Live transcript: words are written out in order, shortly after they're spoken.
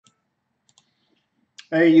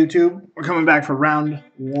Hey YouTube, we're coming back for round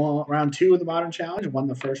two of the Modern Challenge. Won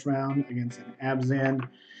the first round against an Abzan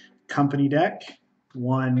company deck.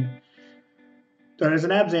 There's an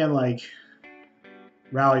Abzan like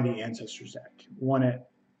Rally the Ancestors deck. Won it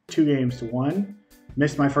 2-1.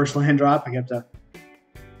 Missed my first land drop. I kept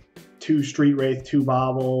 2 Street Wraith, 2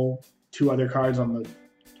 Bauble, 2 other cards on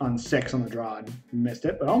 6 on the draw and missed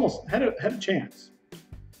it, but almost had a chance.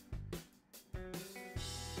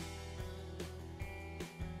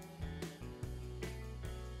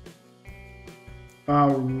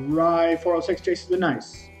 Right, 406. Jace has been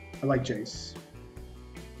nice. I like Jace.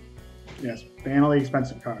 Yes, ban all the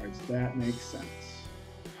expensive cards. That makes sense.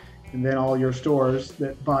 And then all your stores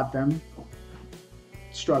that bought them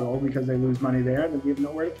struggle because they lose money there, and then you have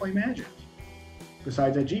nowhere to play Magic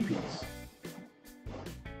besides at GPs.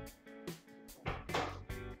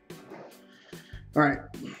 All right,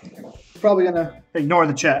 probably gonna ignore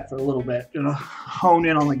the chat for a little bit. Gonna hone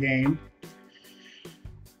in on the game.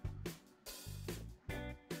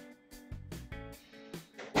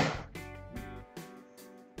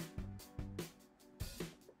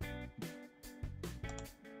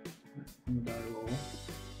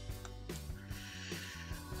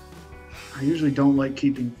 I usually don't like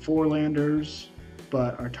keeping 4 landers,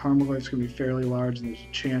 but our Tarmogoyf is going to be fairly large, and there's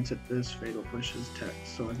a chance that this Fatal Push is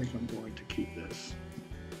text, so I think I'm going to keep this.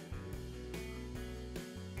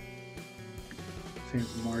 Same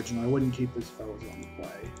as the margin. I wouldn't keep this if I was on the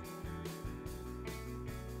play.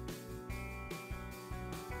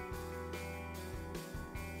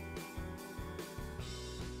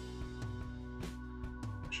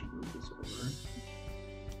 I should move this over.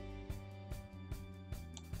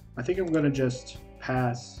 I think I'm going to just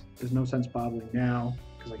pass. There's no sense bobbling now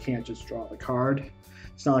because I can't just draw the card.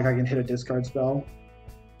 It's not like I can hit a discard spell.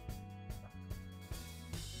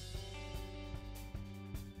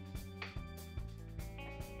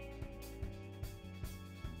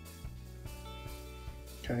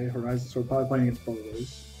 Okay, Horizon, so we're probably playing against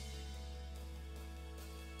Baubles.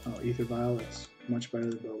 Oh, Ether Vial, that's much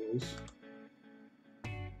better than Baubles.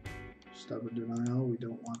 Stubborn Denial, we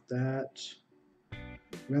don't want that.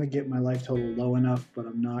 I'm going to get my life total low enough, but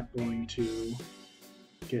I'm not going to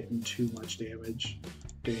get in too much danger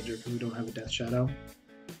because we don't have a Death Shadow.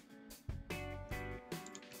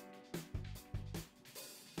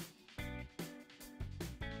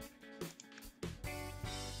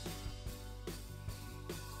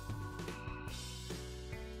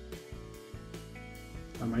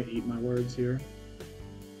 I might eat my words here.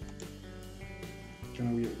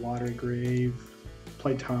 Gonna be at Watery Grave.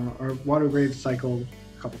 Play Watery Grave cycle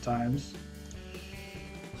a couple times.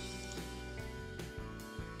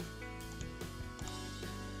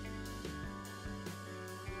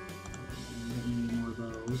 More of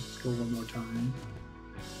those. Let's go one more time.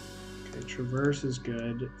 Okay, Traverse is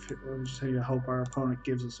good. We'll just hope our opponent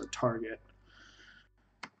gives us a target,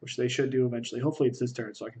 which they should do eventually. Hopefully it's this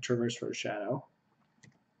turn so I can Traverse for a Shadow.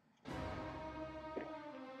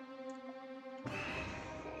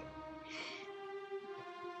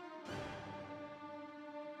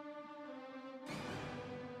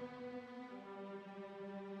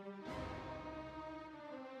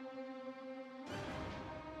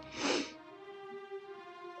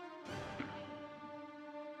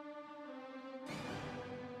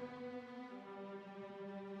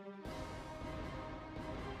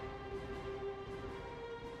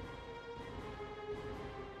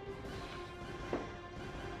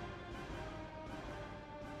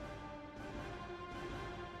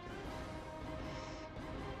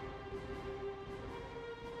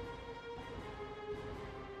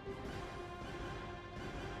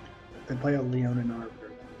 They play a Leona and Arbiter,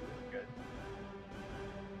 that'd be really good.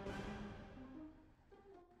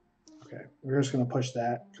 Okay, we're just going to push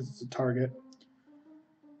that because it's a target.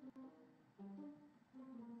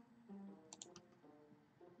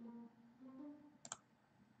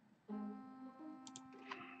 Well,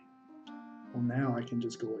 now I can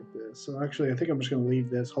just go like this. So actually, I think I'm just going to leave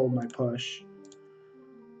this, hold my push.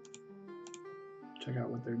 Check out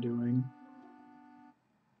what they're doing.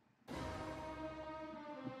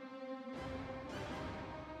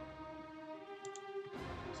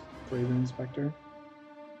 Raven Inspector.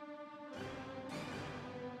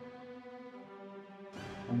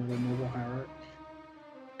 Another Mobile Hierarch.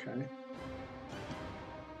 Okay.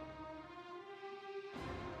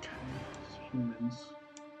 Okay, humans.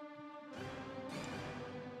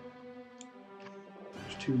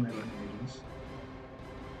 There's 2 melee mages.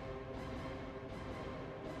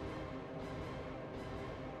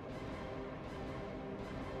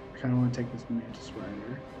 I kind of want to take this Mantis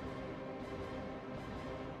Rider.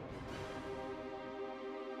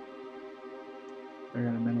 They're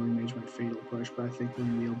gonna mentally mage my fatal push, but I think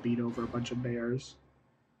we'll beat over a bunch of bears.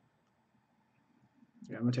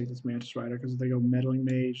 Yeah, I'm gonna take this Mantis Rider because if they go meddling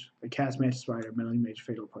mage, they cast Mantis Rider, meddling mage,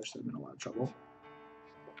 fatal push, they're in a lot of trouble.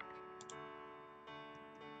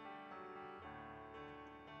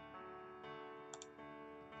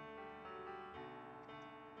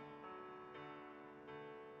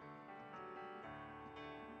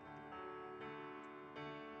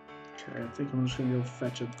 Okay, I think I'm just gonna go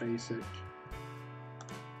fetch a basic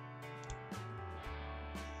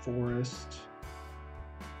forest.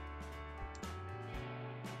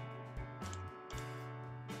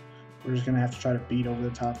 We're just gonna have to try to beat over the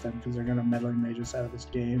top them because they're gonna meddling mage us out of this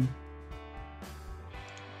game.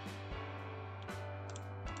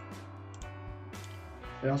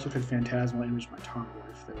 They also could Phantasmal image my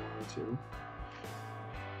Tarmogoyf if they wanted to.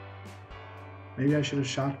 Maybe I should have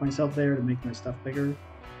shocked myself there to make my stuff bigger.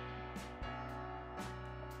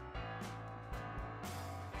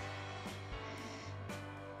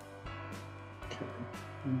 Okay,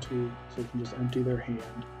 1, 2, so we can just empty their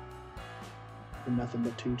hand. And nothing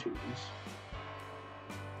but 2 2s.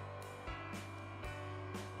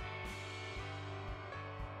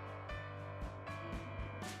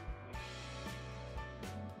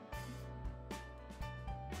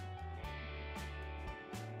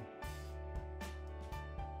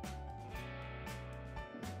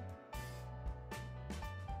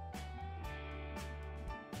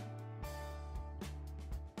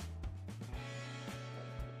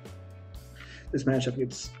 This matchup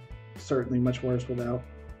gets certainly much worse without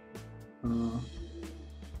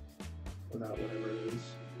whatever it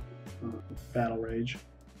is, Battle Rage.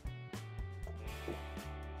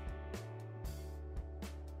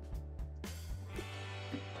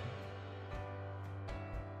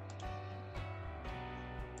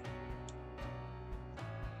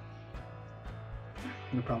 I'm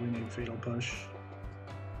gonna probably need Fatal Push.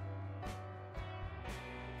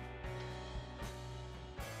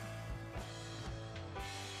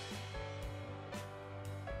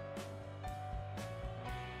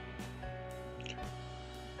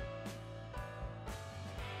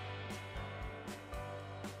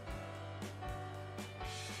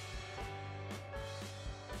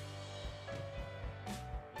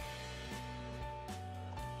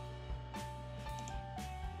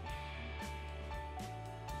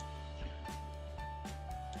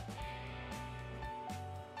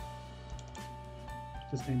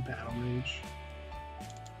 Just name Battle Rage.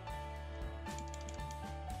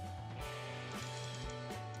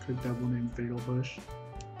 Could double name Fatal Push.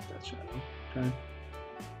 That's Shadow. Okay.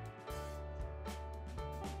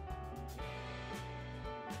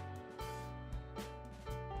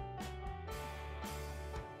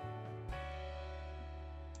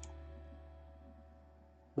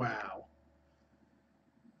 Wow.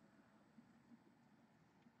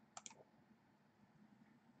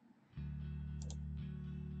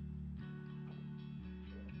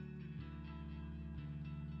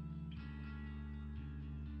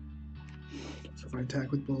 So if I attack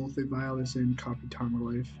with both, they vial this in, copy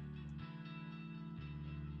Tarmogoyf.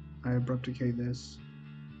 I Abrupt Decay this.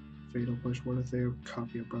 Fatal Push, what if they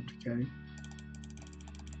copy Abrupt Decay?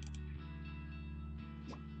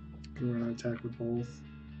 We're gonna attack with both.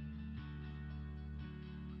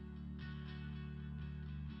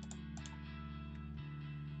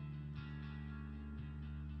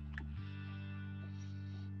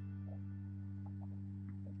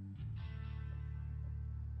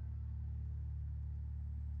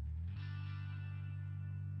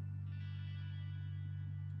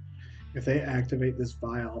 If they activate this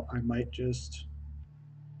vial, I might just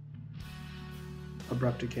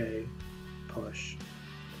Abrupt Decay, push.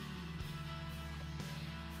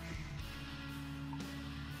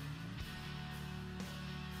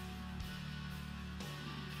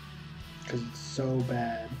 Because it's so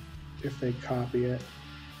bad if they copy it.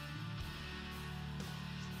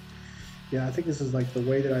 Yeah, I think this is like the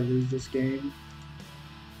way that I lose this game.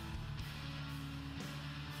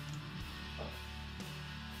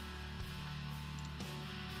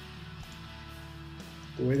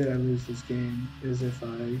 The way that I lose this game is if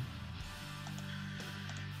then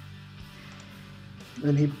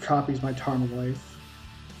he copies my Tarmogoyf.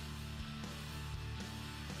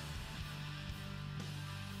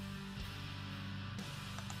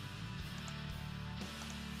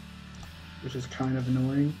 Which is kind of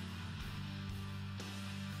annoying.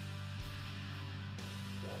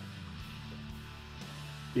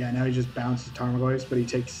 Yeah, now he just bounces Tarmogoyfs, but he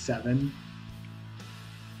takes 7.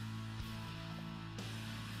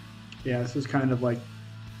 Yeah, this is kind of like,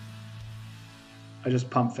 I just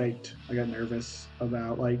pump faked. I got nervous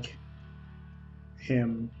about like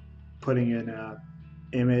him putting in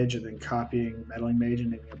image and then copying Meddling Mage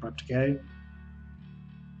and naming Abrupt Decay.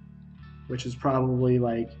 Which is probably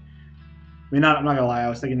like, I mean, I'm not gonna lie, I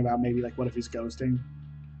was thinking about maybe like what if he's ghosting?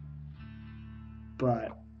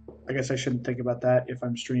 But I guess I shouldn't think about that if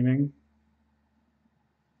I'm streaming.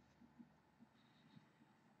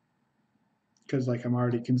 Because like I'm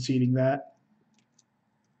already conceding that.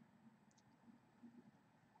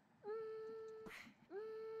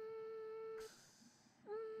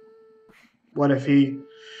 What if he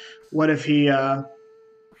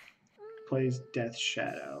plays Death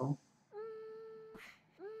Shadow?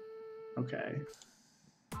 Okay.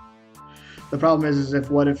 The problem is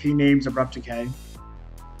what if he names Abrupt Decay?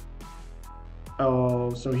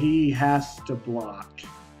 Oh, so he has to block.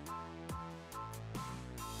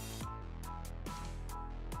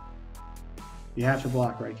 You have to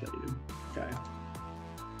block or I kill you. Okay.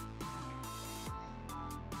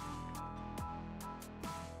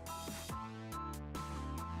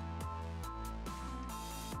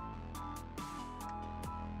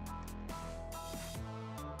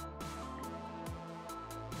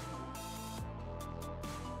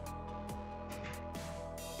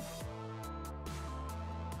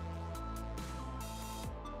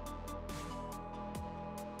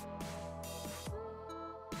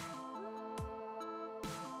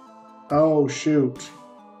 Oh, shoot.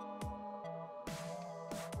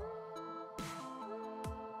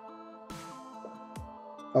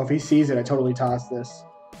 Oh, if he sees it, I totally toss this.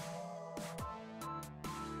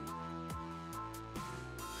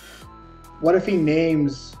 What if he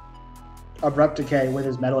names Abrupt Decay with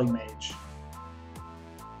his Meddling Mage?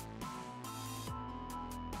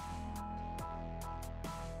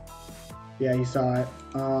 Yeah, he saw it.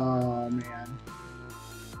 Oh, man.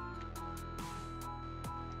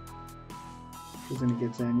 Then he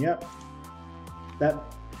gets in. Yep. That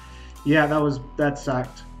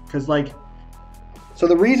sucked. Because, like, so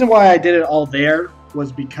the reason why I did it all there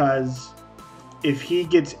was because if he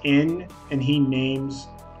gets in and he names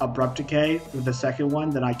Abrupt Decay with the second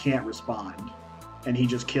one, then I can't respond. And he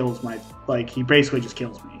just kills my, like, he basically just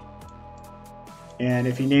kills me. And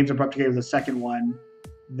if he names Abrupt Decay with the second one,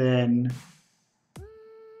 then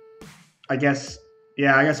I guess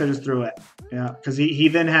I just threw it. Yeah, because he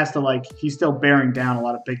then has to, like, he's still bearing down a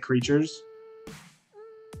lot of big creatures.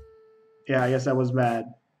 Yeah, I guess that was bad.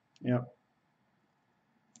 Yep.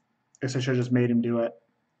 Guess I should have just made him do it.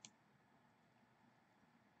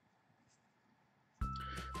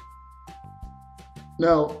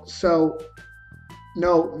 No, so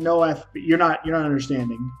no, you're not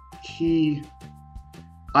understanding.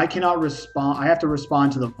 I cannot respond. I have to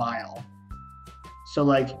respond to the vial. So,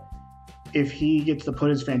 like, if he gets to put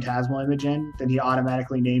his Phantasmal image in, then he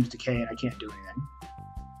automatically names Decay and I can't do anything.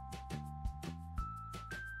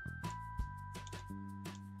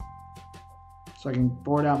 So I can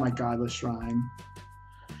board out my Godless Shrine.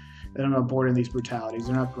 Then I'm going to board in these Brutalities.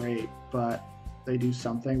 They're not great, but they do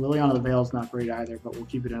something. Liliana the Veil is not great either, but we'll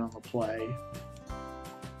keep it in on the play.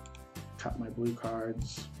 Cut my blue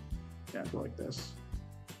cards. Yeah, go like this.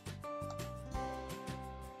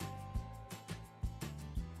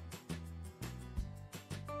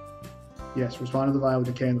 Yes, respond to the vial with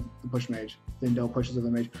Decay and the Push Mage. Then Del pushes of the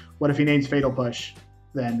Mage. What if he names Fatal Push?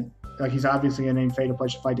 Then, like, he's obviously going to name Fatal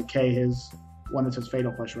Push if I Decay his one that says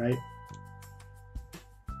Fatal Push, right?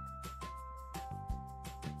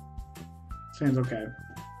 Sounds okay.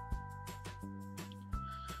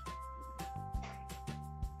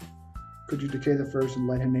 Could you Decay the first and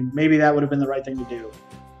let him name? Maybe that would have been the right thing to do.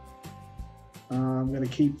 I'm going to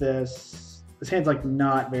keep this. This hand's, like,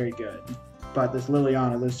 not very good. But this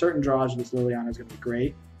Liliana, there's certain draws this Liliana is going to be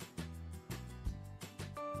great.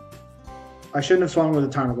 I shouldn't have swung with a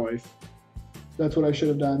Tarmogoyf. That's what I should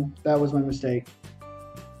have done. That was my mistake.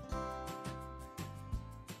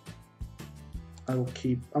 I'm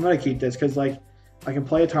going to keep this because, like, I can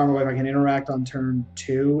play a Tarmogoyf, I can interact on turn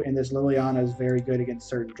 2, and this Liliana is very good against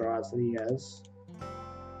certain draws that he has.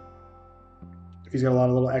 He's got a lot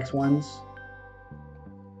of little X1s.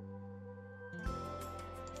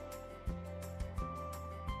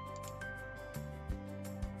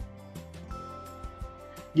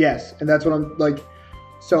 Yes, and that's what I'm, like,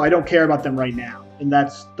 so I don't care about them right now, and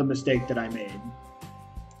that's the mistake that I made.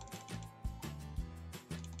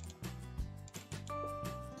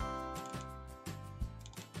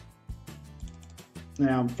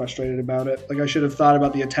 Now I'm frustrated about it. Like, I should have thought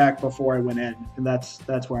about the attack before I went in, and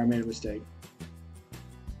that's where I made a mistake.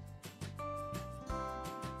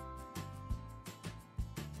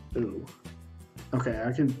 Ooh. Okay,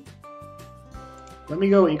 I can... Let me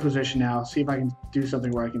go Inquisition now, see if I can do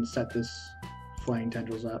something where I can set this Flaying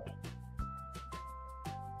Tendrils up.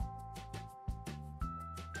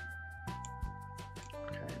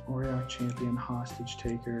 Auriok Champion, Hostage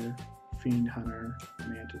Taker, Fiend Hunter,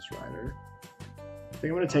 Mantis Rider. I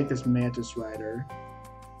think I'm going to take this Mantis Rider.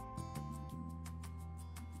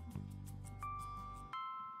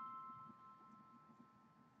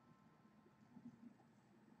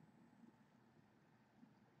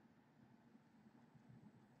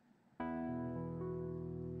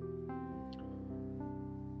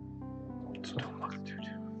 So don't look too.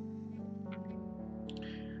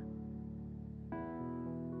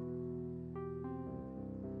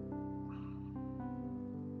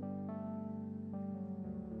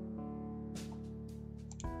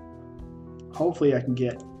 Hopefully I can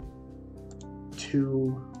get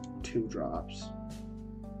two drops.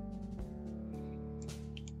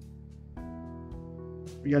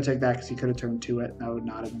 We gotta take that because he could have turned to it. That would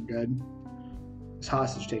not have been good. This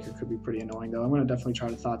Hostage Taker could be pretty annoying though. I'm gonna definitely try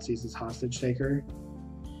to Thoughtseize this Hostage Taker.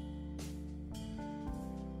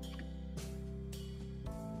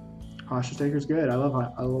 Hostage Taker's good. I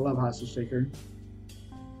love Hostage Taker.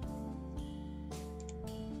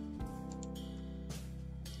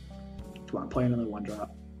 Come on, play another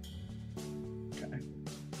 1-drop. Okay.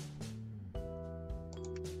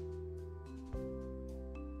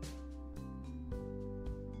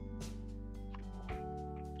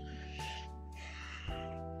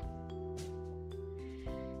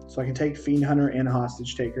 So I can take Fiend Hunter and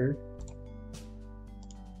Hostage Taker.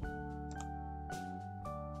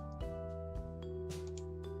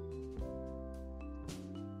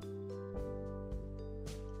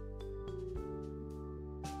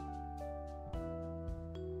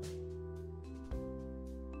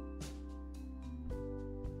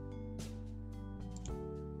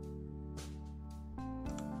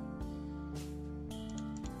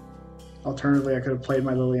 Alternatively, I could have played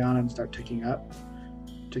my Liliana and start ticking up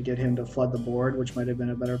to get him to flood the board, which might have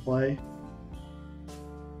been a better play.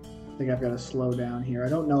 I think I've got to slow down here. I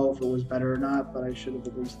don't know if it was better or not, but I should have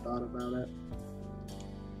at least thought about it.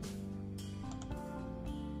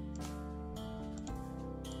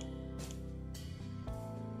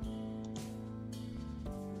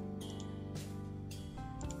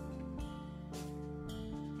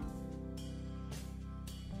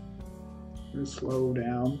 I'm gonna slow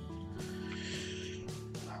down.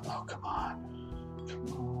 Oh, come on.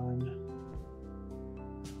 Come on.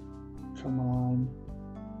 Come on.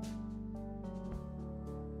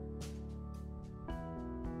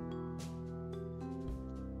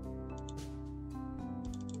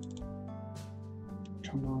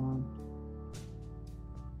 Come on.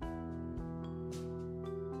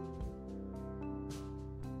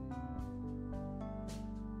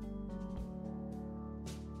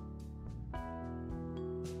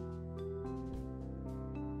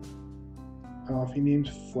 Oh, if he names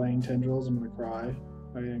Flaying Tendrils, I'm gonna cry.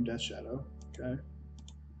 I named Death Shadow. Okay.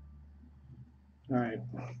 Alright.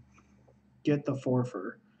 Get the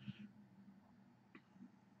Forfer.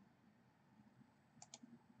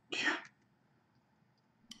 Yeah.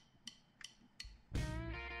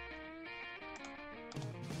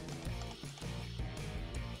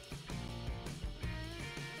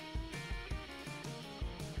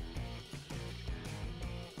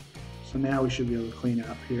 So now we should be able to clean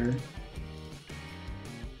up here.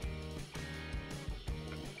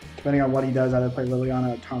 Depending on what he does, either play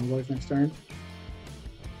Liliana or Tarmogoyf next turn.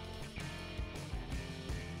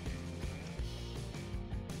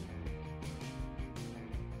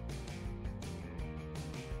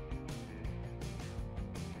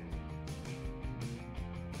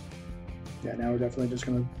 Yeah, now we're definitely just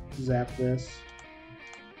going to zap this.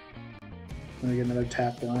 I'm going to get another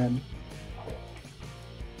tap line.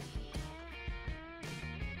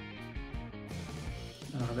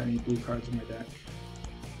 I don't have any blue cards in my deck.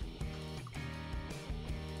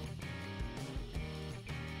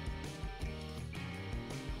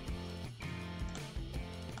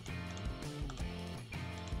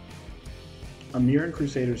 A Mirror and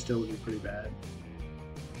Crusader still would be pretty bad.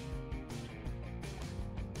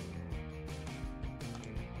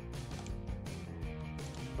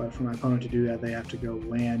 But for my opponent to do that, they have to go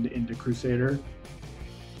land into Crusader.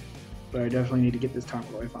 But I definitely need to get this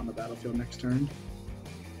Tarmogoyf on the battlefield next turn.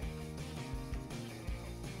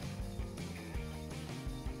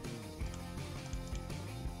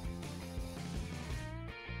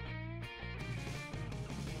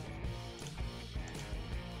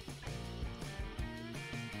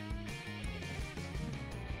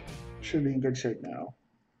 Should be in good shape now.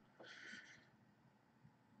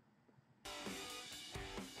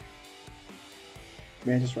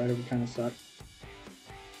 Mantis Rider would kind of suck.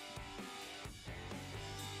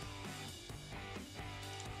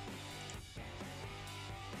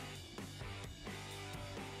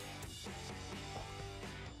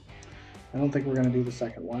 I don't think we're going to do the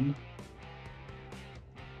second one.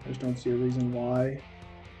 I just don't see a reason why.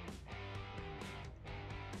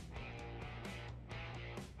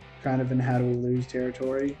 Kind of in how do we lose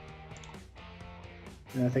territory.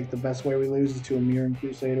 And I think the best way we lose is to a Mirror and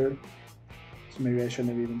Crusader. So maybe I shouldn't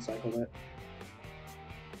have even cycled it.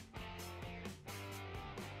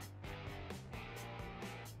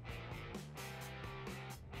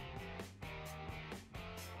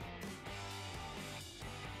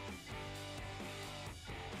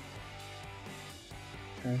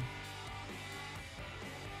 Okay.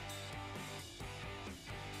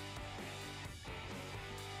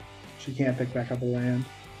 She can't pick back up a land.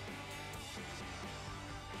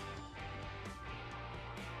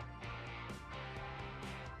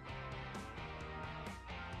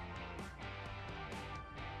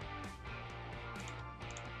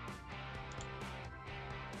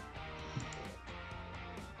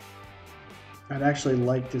 I'd actually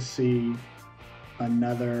like to see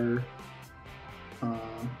another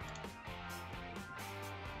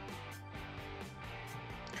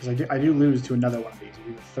because I do lose to another one of these. It'd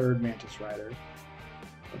be the third Mantis Rider,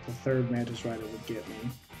 but the third Mantis Rider would get me.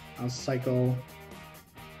 I'll cycle.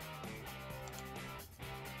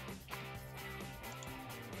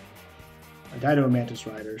 I die to a Mantis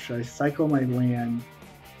Rider. Should I cycle my land?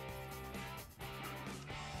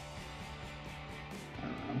 I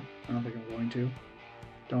don't know. I don't think I'm going to.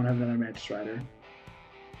 Don't have another Mantis Rider.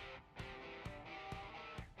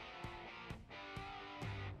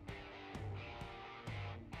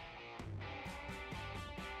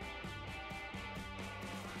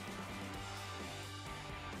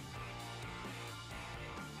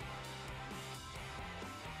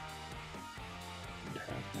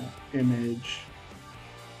 Image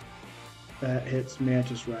that hits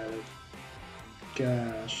Mantis Rider.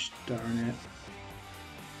 Gosh darn it.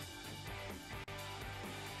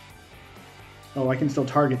 Oh, I can still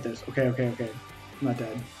target this. Okay. I'm not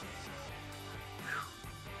dead.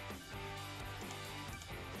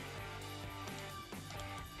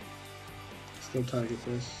 Still target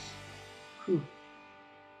this. Whew.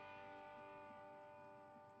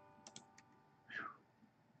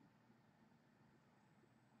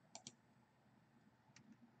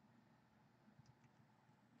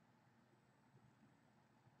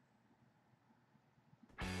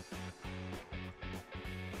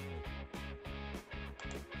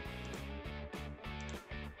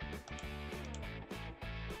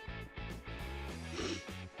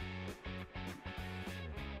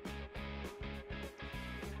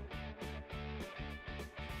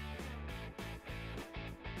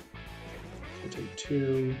 Take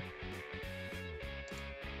 2.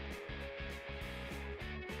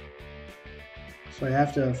 So I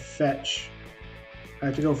have to fetch. I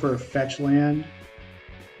have to go for a fetch land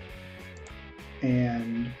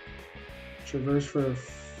and traverse for a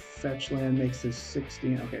fetch land makes this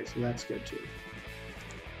 16. Okay, so that's good too.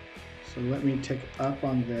 So let me tick up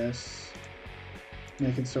on this,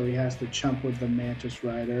 make it so he has to chump with the Mantis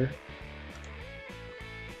Rider.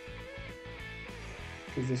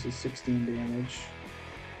 Because this is 16 damage.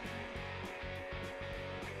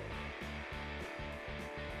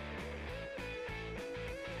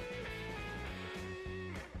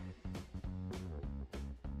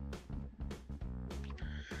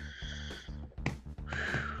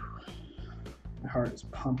 My heart is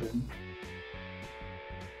pumping.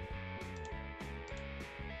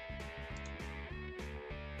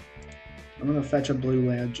 I'm gonna fetch a blue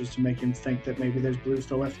land just to make him think that maybe there's blue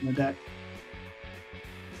still left in the deck.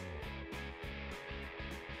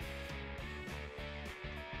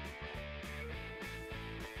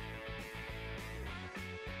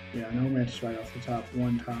 Yeah, no Mantis right off the top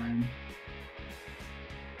one time.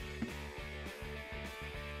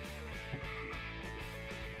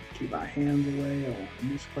 Keep my hands away. I won't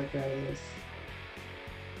misclick out of this.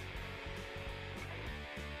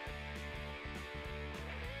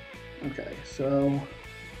 Okay, so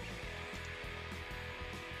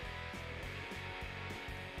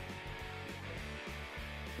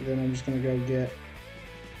then I'm just gonna go get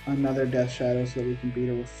another Death Shadow so that we can beat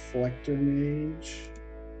a Reflector Mage.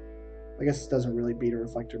 I guess it doesn't really beat a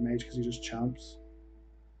Reflector Mage because he just chumps.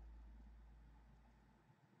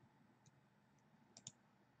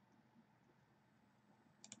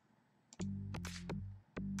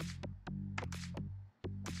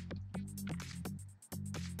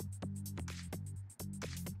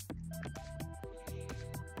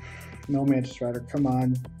 No Mantis Rider, come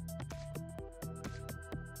on.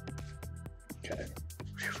 Okay.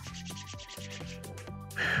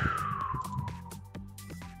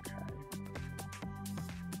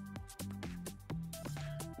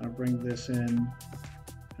 I'll bring this in,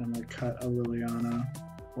 and I'm going to cut a Liliana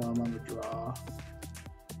while I'm on the draw.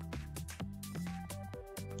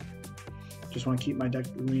 Just want to keep my deck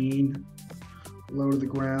lean, low to the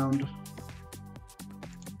ground.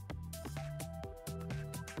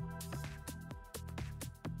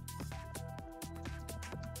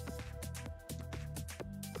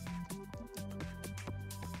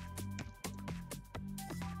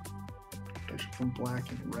 Actually from black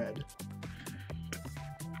and red.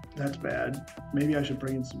 That's bad. Maybe I should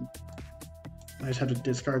bring in some... I just have to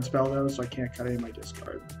discard spell though, so I can't cut any of my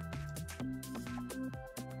discard.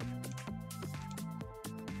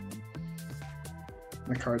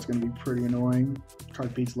 My card's going to be pretty annoying.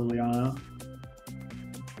 Card beats Liliana.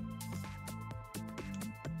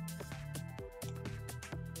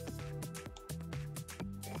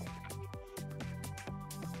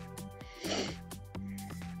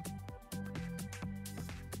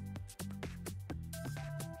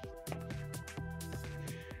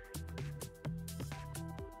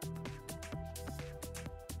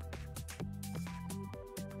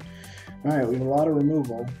 Alright, we have a lot of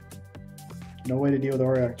removal. No way to deal with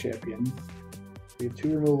Auriok Champion. We have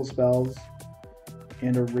 2 removal spells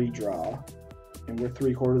and a redraw. And we're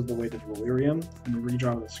 3/4 of the way to Delirium and a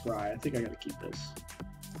redraw with a Scry. I think I gotta keep this.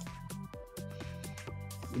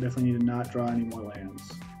 We definitely need to not draw any more lands.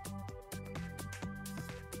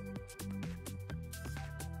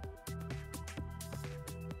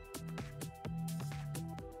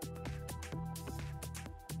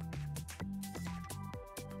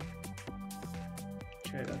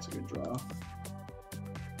 Okay, that's a good draw.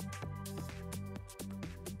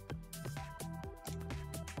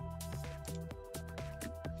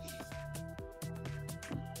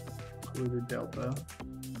 Polluted Delta.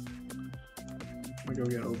 I'm gonna go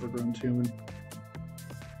get Overgrown Tomb and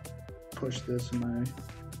push this in my... I'm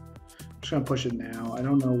just gonna push it now. I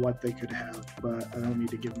don't know what they could have, but I don't need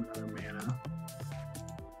to give them another mana.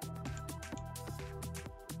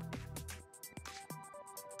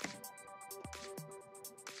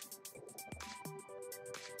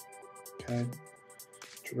 Okay.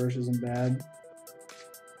 Traverse isn't bad.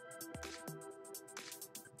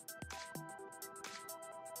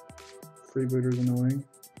 Freebooter's annoying.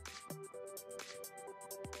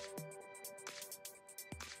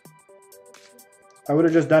 I would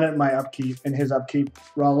have just done it in my upkeep, in his upkeep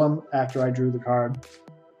Rollum after I drew the card.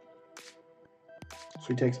 So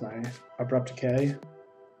he takes my Abrupt Decay.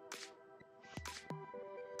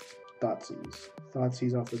 Thoughtseize.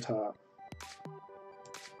 Thoughtseize off the top.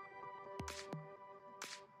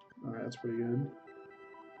 Alright, that's pretty good.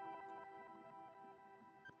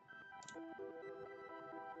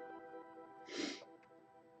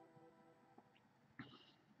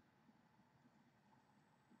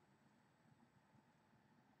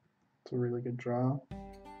 It's a really good draw.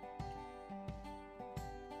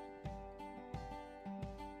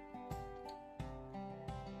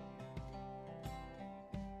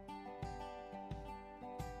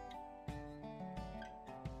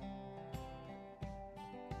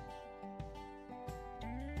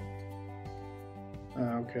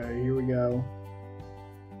 Okay, here we go.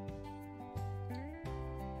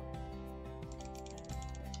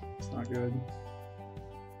 It's not good.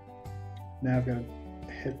 Now I've got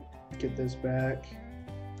to get this back.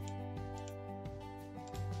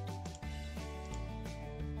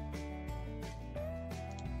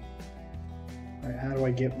 Alright, how do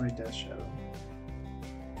I get my Death Shadow?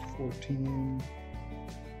 14.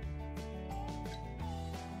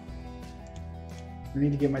 I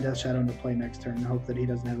need to get my Death Shadow into play next turn and hope that he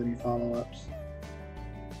doesn't have any follow-ups.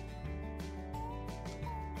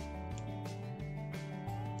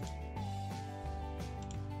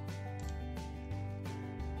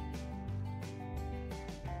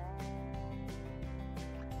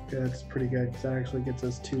 Okay, that's pretty good because that actually gets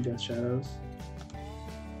us 2 Death Shadows.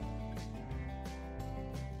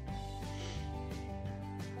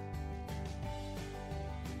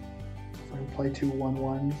 So I can play 2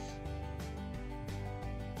 1/1s.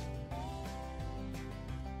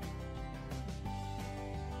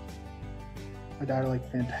 I died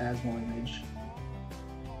like Phantasmal Image,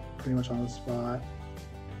 pretty much on the spot.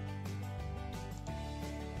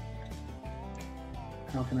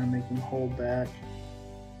 How can I make him hold back?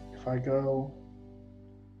 If I go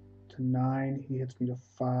to 9, he hits me to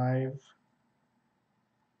 5.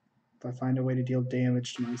 If I find a way to deal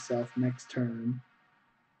damage to myself next turn,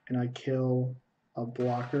 and I kill a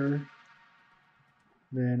blocker,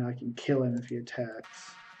 then I can kill him if he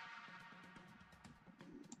attacks.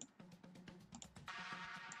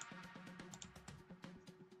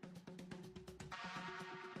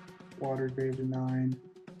 Watery Grave to 9.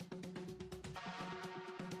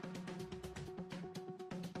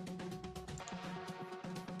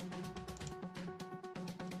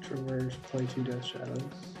 Traverse, play 2 Death Shadows.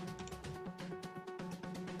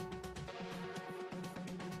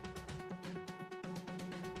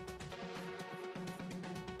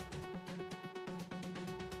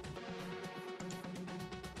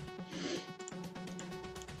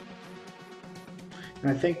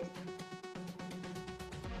 And I think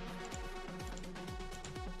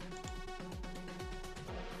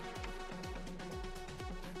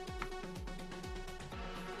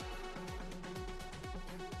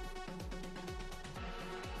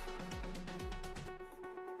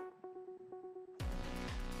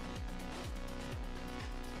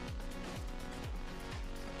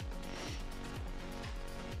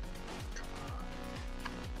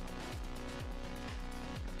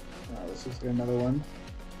this is another one.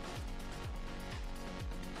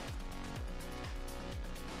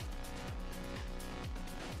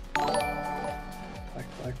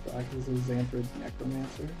 Black is a Xanthrid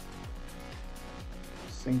Necromancer.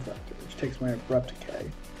 Sing Collector, which takes my Abrupt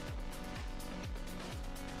Decay.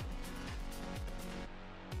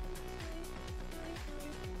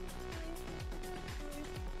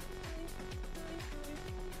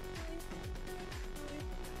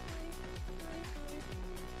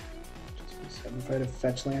 If I had a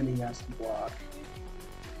fetch land, he has to block.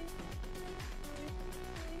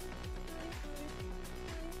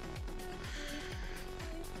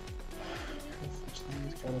 Fetch land,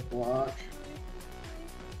 he's got to block.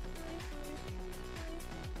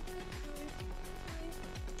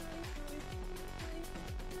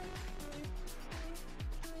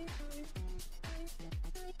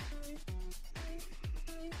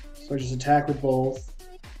 So I just attack with both.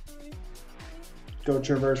 Go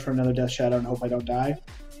Traverse for another Death Shadow and hope I don't die.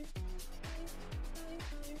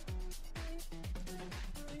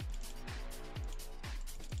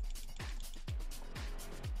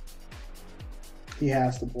 He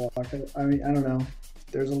has to block. I mean, I don't know.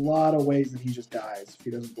 There's a lot of ways that he just dies if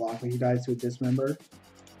he doesn't block. He dies to a Dismember.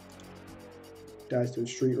 Dies to a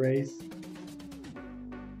Street Wraith.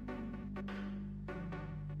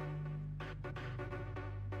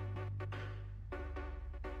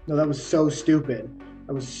 No, that was so stupid.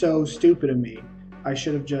 That was so stupid of me. I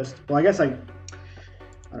should have just... Well, I guess I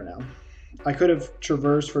don't know. I could have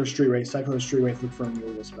traversed for a Street Wraith, cycle a Street Wraith, look for a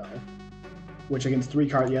removal spell. Which against 3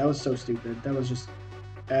 cards... Yeah, that was so stupid. That was just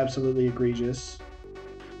absolutely egregious.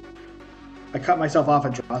 I cut myself off a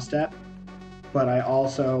draw step, but I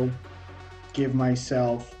also give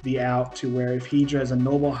myself the out to where if he has a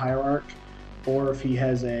Noble Hierarch, or if he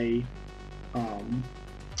has a...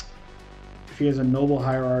 if he has a Noble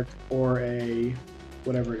Hierarch or a,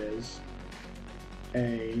 whatever it is,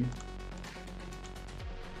 a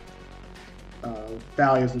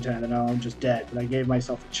Valiant's Lieutenant, then I'm just dead. But I gave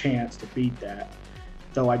myself a chance to beat that,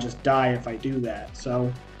 though I just die if I do that.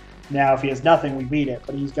 So now if he has nothing, we beat it.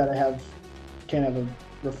 But he's got to have, can't have a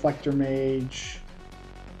Reflector Mage.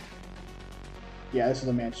 Yeah, this is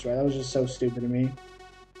a Mage Destroyer. That was just so stupid of me.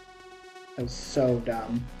 That was so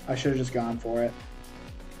dumb. I should have just gone for it.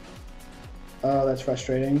 Oh, that's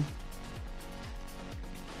frustrating.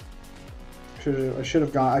 I should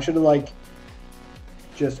have gone. I should have like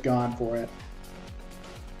just gone for it.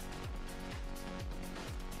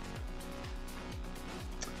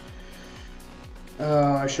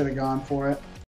 Oh, I should have gone for it.